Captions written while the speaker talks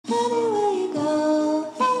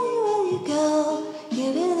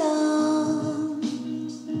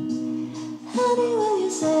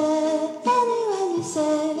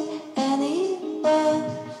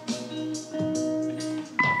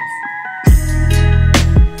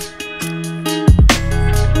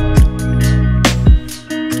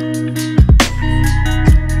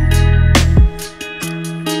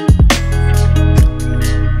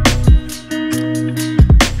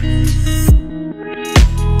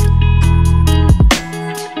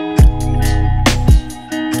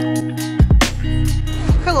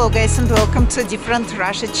Hello guys and welcome to Different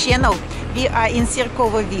Russia channel. We are in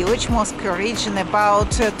Sirkovo village, Moscow region,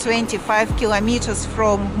 about 25 kilometers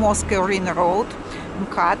from Moscow Ring Road,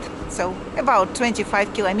 MKAD, so about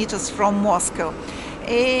 25 kilometers from Moscow.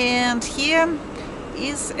 And here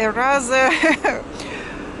is a rather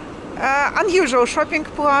unusual shopping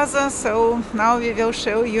plaza, so now we will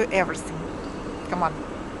show you everything. Come on.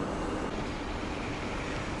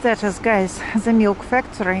 That is, guys, the milk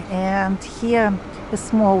factory, and here a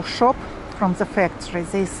small shop from the factory.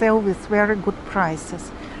 They sell with very good prices.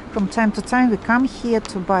 From time to time we come here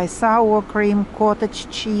to buy sour cream, cottage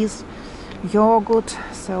cheese, yogurt.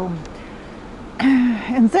 So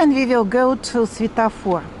and then we will go to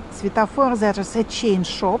Svetofor. Svetofor, that is a chain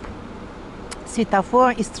shop.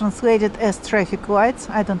 Svetofor is translated as traffic lights.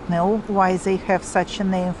 I don't know why they have such a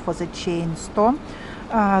name for the chain store.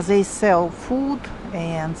 They sell food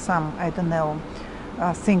and some, I don't know,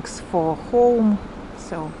 things for home.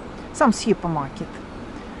 So some supermarket,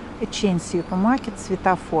 a chain supermarket,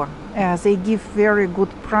 Svetofor. They give very good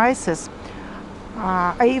prices.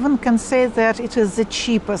 I even can say that it is the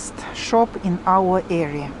cheapest shop in our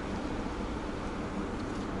area.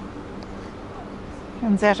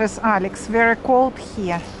 And that is Alex. Very cold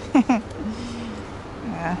here.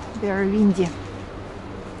 Very windy.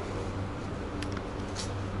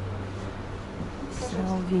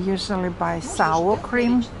 So we usually buy sour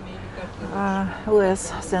cream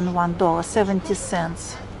less than $1, 70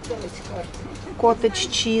 cents. Cottage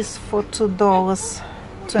cheese for $2,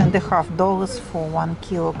 $2.50 for 1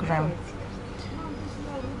 kilogram.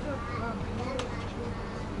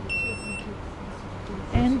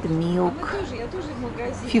 And milk,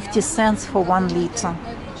 50 cents for 1 liter.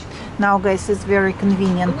 Now, guys, it's very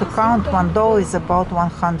convenient to count. $1 is about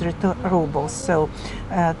 100 rubles, so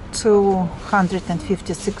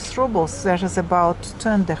 256 rubles, that is about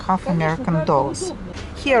 2.5 American dollars.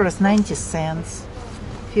 Here is 90 cents,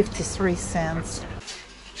 53 cents.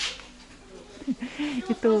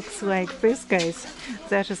 It looks like this, guys.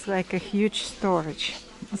 That is like a huge storage.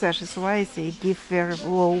 That is why they give very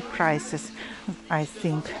low prices, I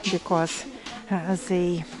think, because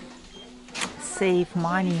they save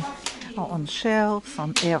money on shelves,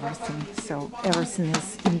 on everything. So everything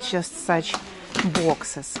is in just such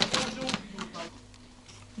boxes.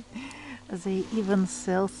 They even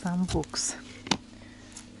sell some books.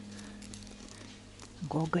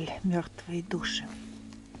 Гоголь, «Мертвые души».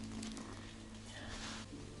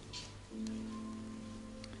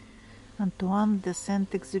 Антуан де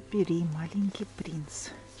Сент-Экзюпери, «Маленький принц».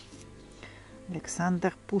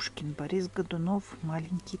 Александр Пушкин, Борис Годунов,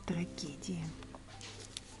 «Маленькие трагедии».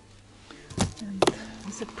 And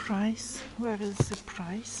the price, where is the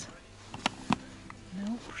price?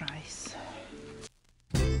 No price.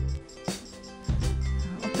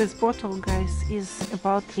 This bottle, guys, is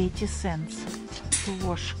about 80 cents to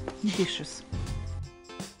wash dishes.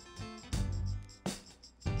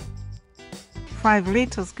 5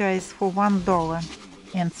 liters, guys, for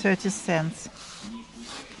 $1.30.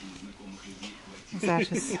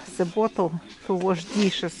 That is the bottle to wash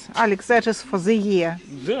dishes. Alex, that is for the year.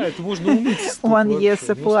 Да, это можно умыть. 1 year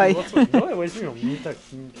supply. Давай возьмем,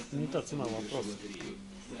 не та цена вопроса.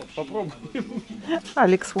 Попробуем.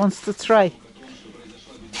 Alex wants to try.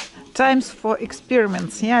 Times for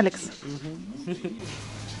experiments, yeah, Alex?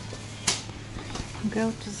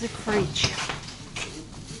 Go to the fridge.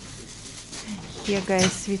 Here,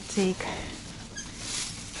 guys, we take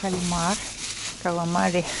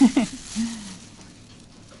calamari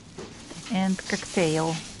and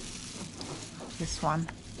cocktail. This one,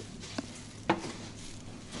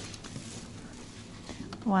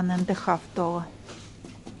 $1.50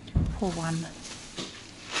 for one.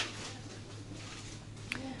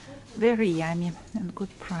 Very yummy and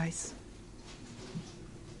good price.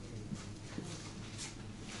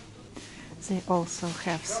 They also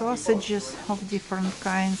have sausages of different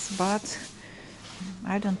kinds, but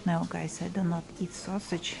I don't know, guys. I do not eat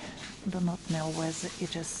sausage. Do not know whether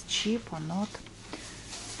it is cheap or not.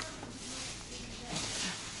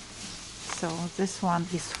 So this one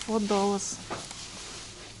is $4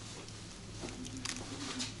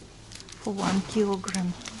 for 1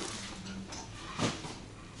 kilogram.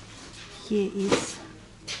 Here is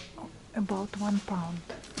about 1 pound.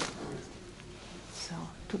 So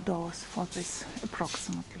 $2 for this,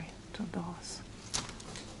 approximately $2.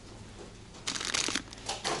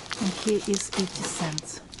 And here is 80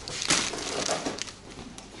 cents.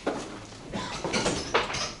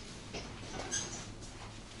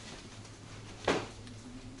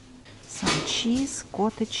 Some cheese,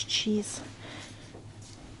 cottage cheese.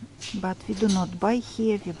 But we do not buy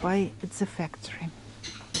here, we buy at the factory.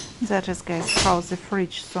 That is, guys, how the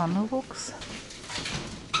fridge zone looks.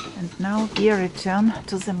 And now we return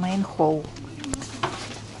to the main hall.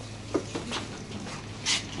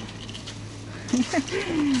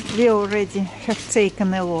 We already have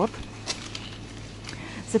taken a lot.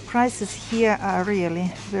 The prices here are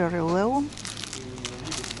really very low.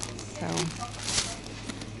 So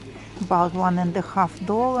about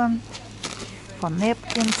 $1.50 for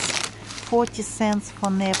napkins, 40 cents for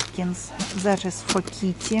napkins. That is for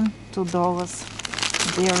kitty, $2.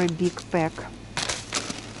 Very big pack.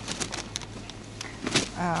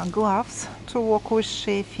 Gloves to work with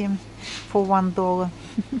chefy for $1.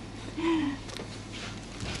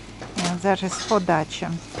 And that is for dacha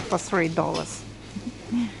for $3.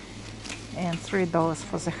 And $3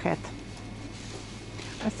 for the hat.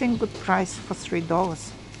 I think good price for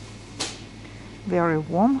 $3. Very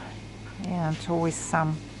warm and with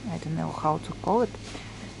some, I don't know how to call it,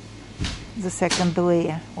 the second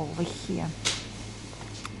layer over here.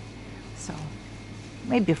 So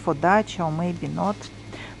maybe for dacha or maybe not,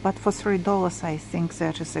 but for $3 I think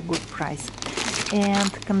that is a good price.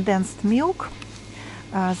 And condensed milk,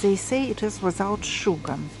 they say it is without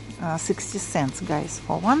sugar, 60 cents, guys,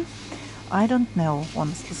 for one. I don't know,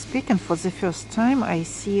 honestly speaking. For the first time I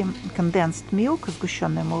see condensed milk,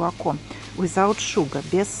 сгущенное молоко, without sugar,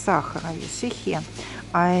 без сахара. You see here,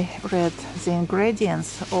 I read the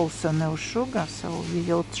ingredients, also no sugar, so we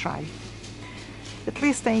will try. At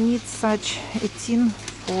least I need such a tin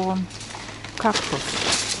for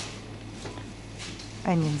cactus.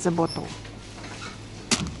 I mean the bottle,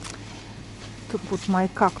 to put my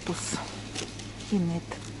cactus in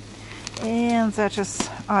it. And that is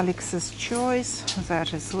Alex's choice.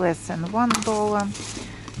 That is less than $1.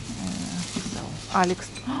 So Alex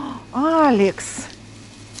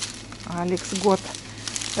got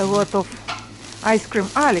a lot of ice cream.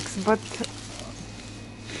 Alex, but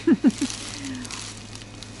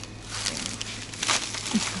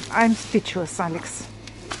I'm speechless, Alex.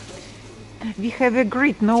 We have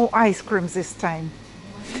agreed no ice cream this time.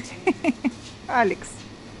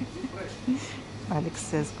 Alex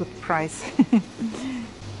says good price.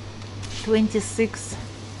 26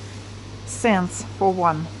 cents for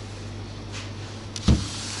one.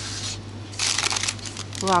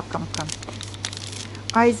 Лакомка.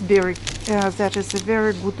 Iceberry, that is a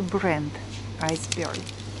very good brand, Iceberry.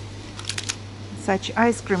 Such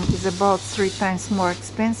ice cream is about 3 times more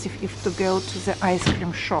expensive if to go to the ice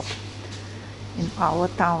cream shop in our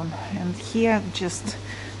town. And here just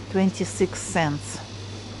 26 cents.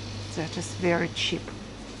 That is very cheap.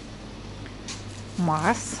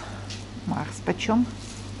 Mars почем?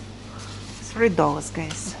 $3,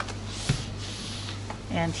 guys.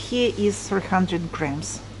 And here is 300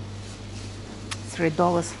 grams.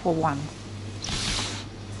 $3 for one.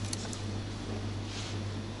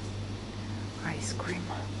 Ice cream.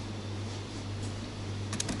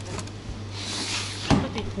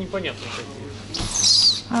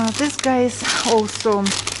 This guy is also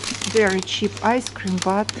very cheap ice cream,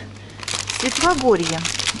 but Светлогорье.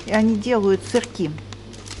 И они делают сырки.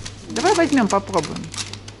 Давай возьмем, попробуем.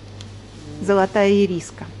 Золотая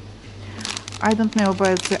ириска. I don't know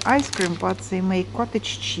about the ice cream, but they make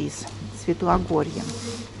cottage cheese. Светлогорье.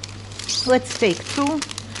 Let's take 2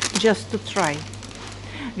 just to try.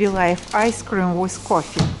 We like ice cream with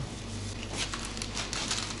coffee.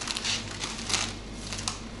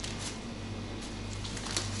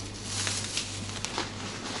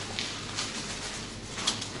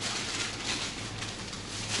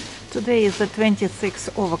 Today is the 26th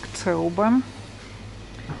of October,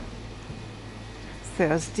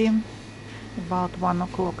 Thursday, about 1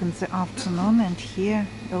 o'clock in the afternoon, and here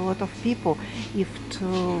a lot of people. If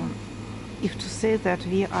to say that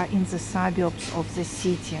we are in the suburbs of the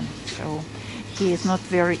city, so here is not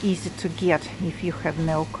very easy to get if you have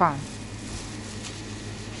no car.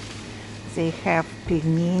 They have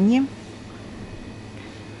пельмени,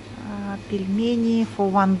 пельмени for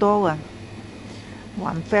 $1.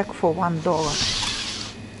 One pack for $1.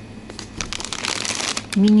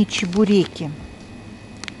 Мини-чебуреки.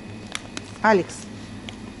 Алекс,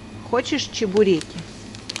 хочешь чебуреки?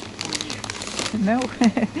 No?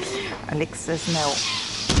 Alex says no.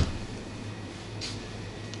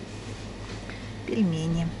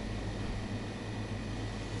 Пельмени.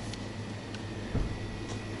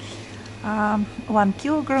 1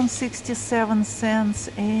 kilogram 67 cents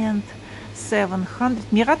and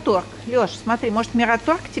 700. Мираторг. Леш, смотри, может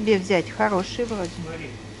Мираторг тебе взять? Хороший вроде. Смотри.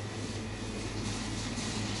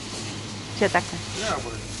 Что такое?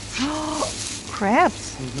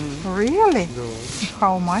 Crabs? Really? Да.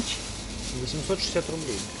 How much? 860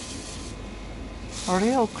 рублей.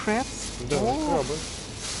 Real crabs? Да, крабы.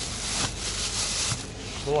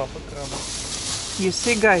 Лапы краба. You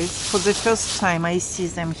see, guys, for the first time I see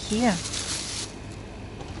them here.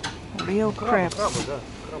 Real crabs. Крабы, да,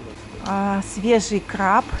 крабы. Свежий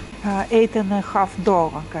краб,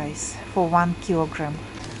 $8.50, guys, for 1 kilogram.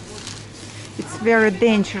 It's very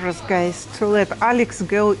dangerous, guys, to let Alex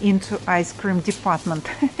go into ice cream department.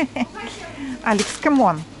 Alex, come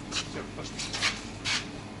on.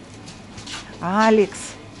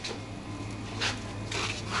 Alex.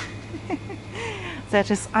 That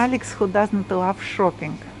is Alex who doesn't love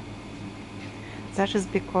shopping. That is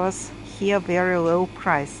because here very low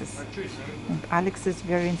prices. And Alex is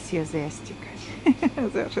very enthusiastic.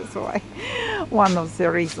 That is why. One of the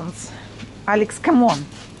reasons. Alex, come on.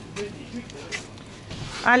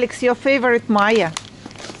 Alex, your favorite Maya.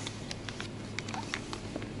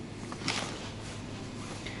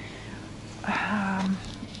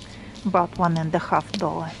 About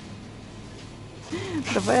 $1.50.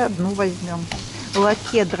 Давай одну возьмем.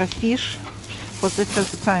 Лакедра fish. For the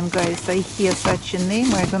first time, guys, I hear such a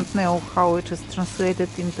name. I don't know how it is translated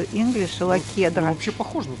into English. Лакедра. Вообще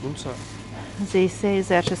похож на тунца. They say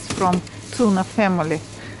that is from tuna family.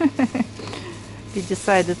 We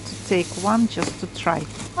decided to take one just to try.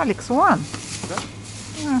 Alex, one.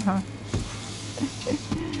 Да?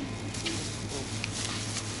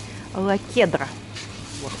 Лакедра.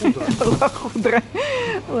 Лохудра.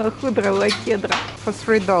 Лохудра, лакедра. For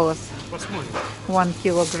 $3. Посмотрим. 1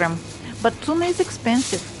 kilogram. But tuna is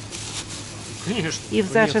expensive. Конечно.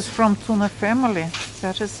 If that is from tuna family,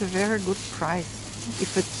 that is a very good price.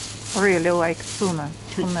 If it's really like tuna,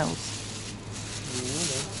 who knows?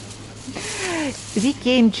 We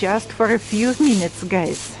came just for a few minutes,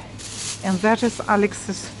 guys. And that is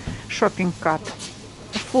Alex's shopping cart.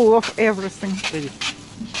 Full of everything.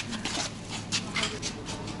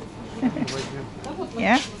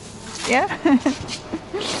 Yeah? Yeah?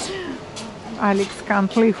 Alex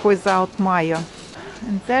can't live without mayo.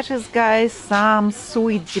 And that is, guys, some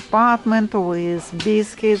sweet department with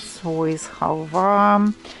biscuits, with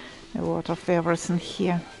halva, a lot of everything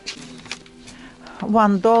here.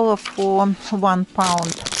 $1 for 1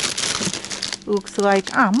 pound. Looks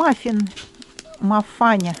like, muffin,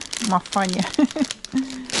 мафаня.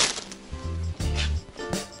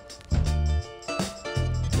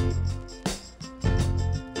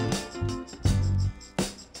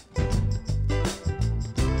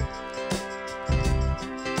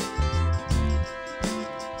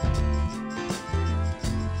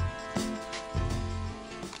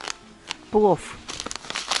 Плов.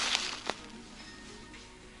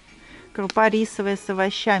 Крупа рисовая с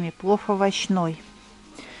овощами. Плов овощной.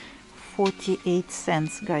 48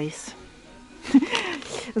 cents, guys.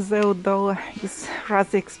 The dollar is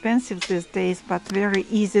rather expensive these days, but very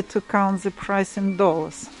easy to count the price in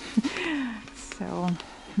dollars. So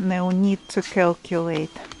no need to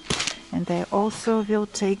calculate. And I also will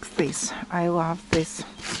take this. I love this.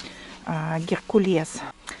 Геркулес.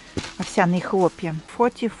 Овсяные хлопья.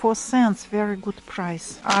 44 cents, very good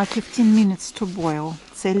price. 15 minutes to boil.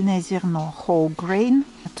 Цельное зерно, whole grain,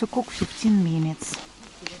 to cook 15 minutes.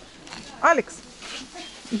 Alex,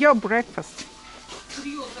 your breakfast.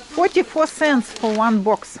 44 cents for 1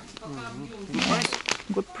 box. Yeah,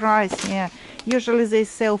 good price, yeah. Usually they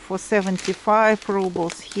sell for 75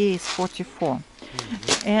 rubles. Here is 44.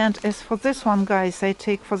 And as for this one, guys, I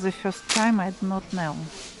take for the first time, I do not know.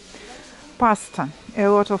 Pasta, a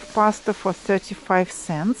lot of pasta for 35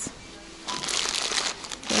 cents.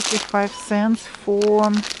 35 cents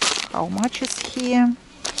for, how much is here?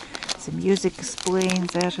 The music is playing,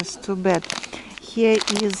 that is too bad. Here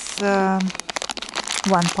is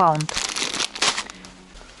 1 pound.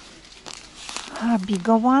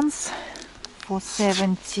 Bigger ones for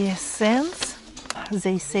 70 cents.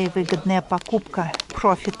 They say выгодная покупка,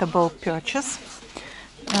 profitable purchase.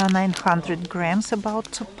 900 grams, about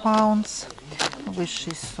 2 pounds.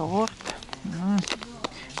 Высший сорт.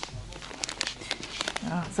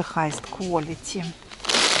 The highest quality.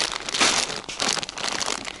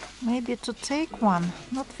 Maybe to take one,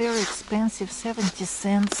 not very expensive, 70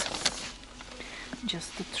 cents.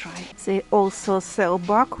 Just to try. They also sell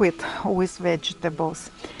buckwheat with vegetables.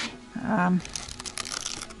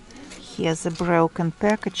 Here's a broken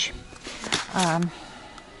package.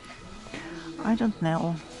 I don't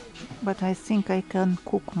know, but I think I can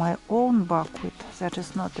cook my own buckwheat. That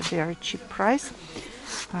is not a very cheap price.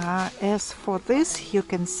 As for this, you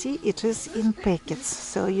can see it is in packets,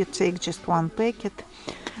 so you take just 1 packet.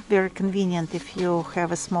 Very convenient if you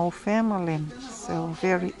have a small family, so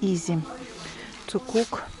very easy to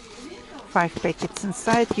cook. 5 packets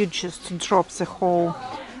inside. You just drop the whole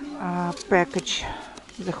package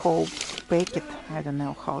the whole packet, I don't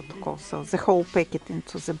know how to call, so the whole packet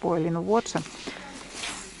into the boiling water,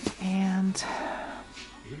 and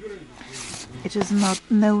it is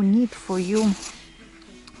no need for you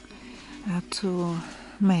to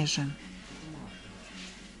measure.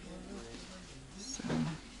 So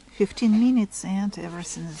 15 minutes and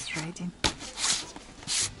everything is ready.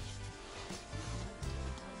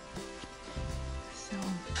 So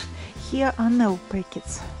here are no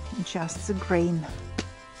packets, just the grain.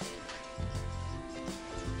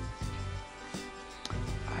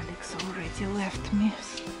 Alex already left me.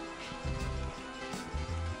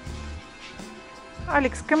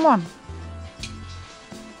 Alex, come on.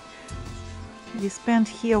 We spent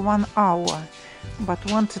here 1 hour, but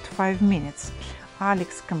wanted 5 minutes.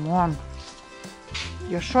 Alex, come on.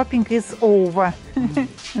 Your shopping is over.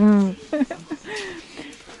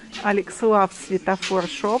 Alex loves Sветофор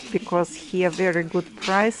shop because here very good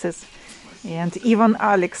prices, and even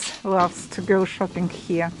Alex loves to go shopping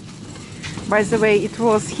here. By the way, it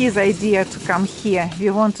was his idea to come here.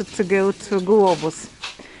 We wanted to go to Globus,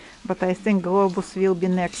 but I think Globus will be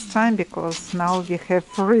next time because now we have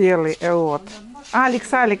really a lot.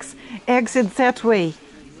 Alex, Alex, exit that way.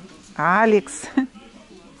 Alex.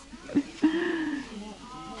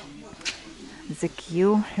 The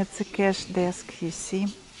queue at the cash desk, you see.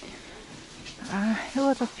 A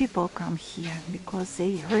lot of people come here because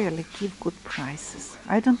they really give good prices.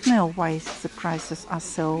 I don't know why the prices are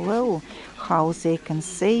so low, how they can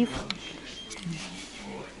save.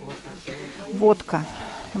 Vodka,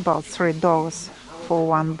 about $3 for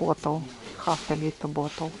 1 bottle, half a liter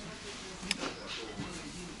bottle.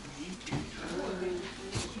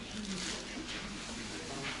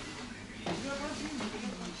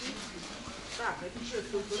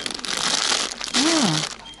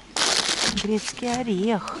 Грецкий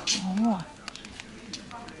орех. О.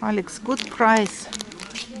 Алекс, good price.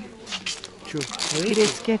 Чё?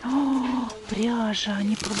 Грецкий орех. О, пряжа,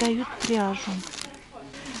 они продают пряжу.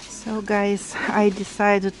 So guys, I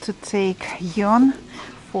decided to take yarn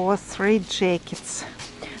for 3 jackets,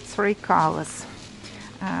 3 colors.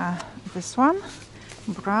 This one,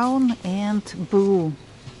 brown and blue.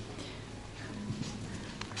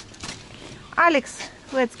 Alex,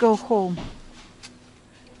 let's go home.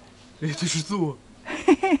 Это что?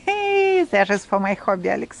 That is for my hobby,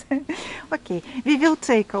 Alex. Okay, we will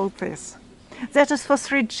take all this. That is for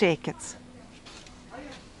 3 jackets.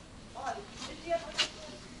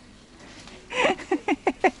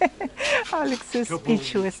 Alex is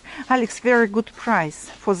speechless. Alex, very good price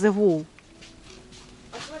for the wool.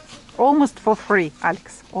 Almost for free,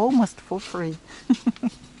 Alex. Almost for free.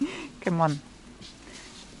 Come on.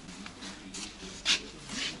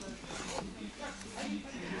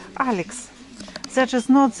 Alex, that is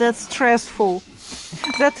not that stressful.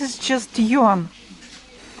 That is just yarn.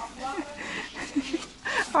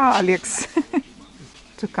 Alex.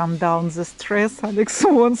 To calm down the stress, Alex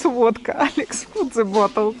wants vodka. Alex, put the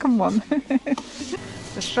bottle, come on.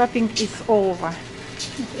 The shopping is over.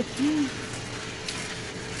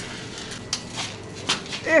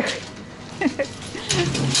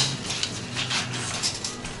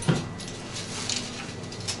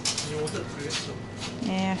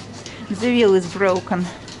 Yeah, the wheel is broken.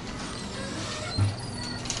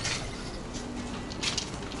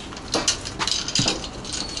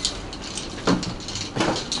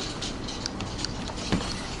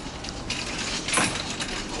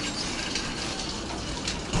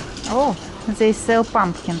 Oh, they sell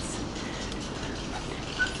pumpkins.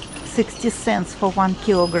 60 cents for 1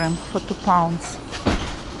 kilogram for 2 pounds.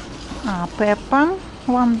 Pepper,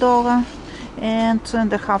 $1 and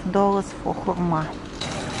 $2.50 for hurma.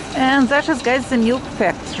 And that is, guys, the milk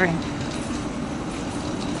factory.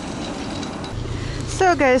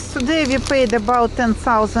 So guys, today we paid about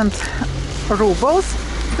 10,000 rubles.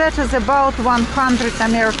 That is about 100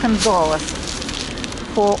 American dollars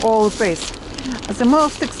for all this. The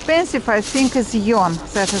most expensive, I think, is yarn.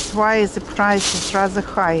 That is why the price is rather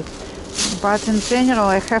high. But in general,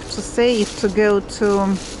 I have to say, if to go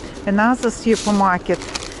to another supermarket,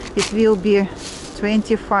 it will be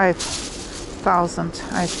 25,000,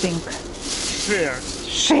 I think. Шерсть.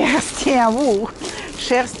 Шерсть, yeah, wool.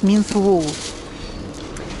 Шерсть means wool.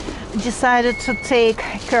 Decided to take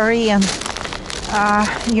Korean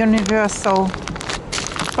universal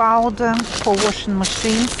powder for washing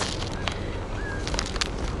machines.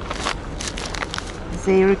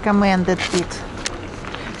 They recommended it.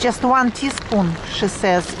 Just 1 teaspoon, she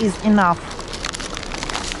says, is enough.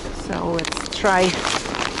 So let's try.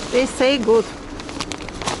 They say good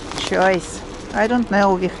choice. I don't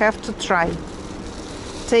know, we have to try.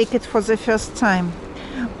 Take it for the first time.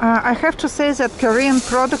 I have to say that Korean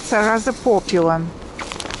products are rather popular.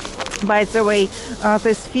 By the way,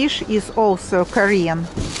 this fish is also Korean.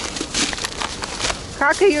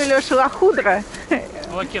 Как ее, Леша, лохудра?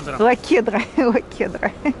 Лакедра. Лакедра.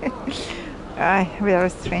 Лакедра. Very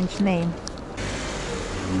strange name.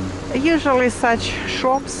 Usually such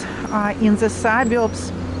shops are in the suburbs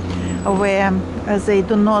where they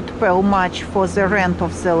do not pay much for the rent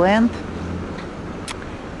of the land.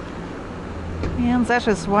 And that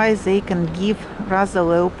is why they can give rather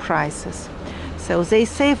low prices. So they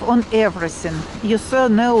save on everything. You saw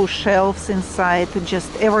no shelves inside, just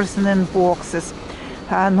everything in boxes.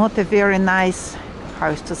 Not a very nice,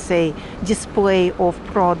 how to say, display of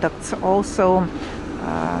products. Also,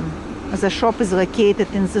 the shop is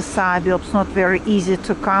located in the suburbs, not very easy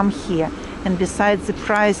to come here. And besides, the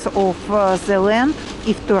price of the land,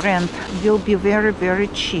 if to rent, will be very, very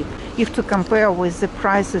cheap, if to compare with the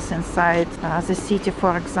prices inside the city,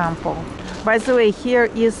 for example. By the way, here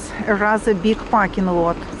is a rather big parking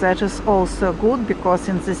lot. That is also good, because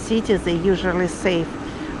in the city they usually save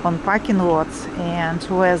on parking lots, and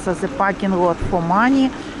whether the parking lot for money,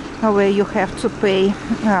 where you have to pay,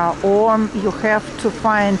 or you have to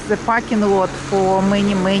find the parking lot for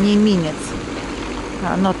many, many minutes.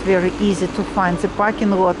 Not very easy to find the parking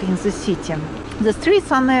lot in the city. The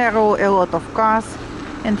streets are narrow, a lot of cars,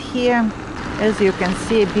 and here, as you can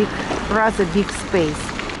see, a rather big space.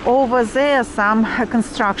 Over there, some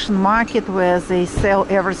construction market where they sell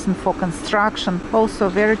everything for construction. Also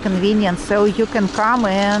very convenient, so you can come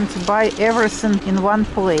and buy everything in one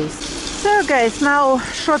place. So guys, now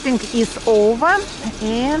shopping is over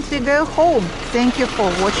and we go home. Thank you for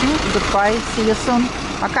watching. Goodbye. See you soon.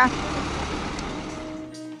 Пока.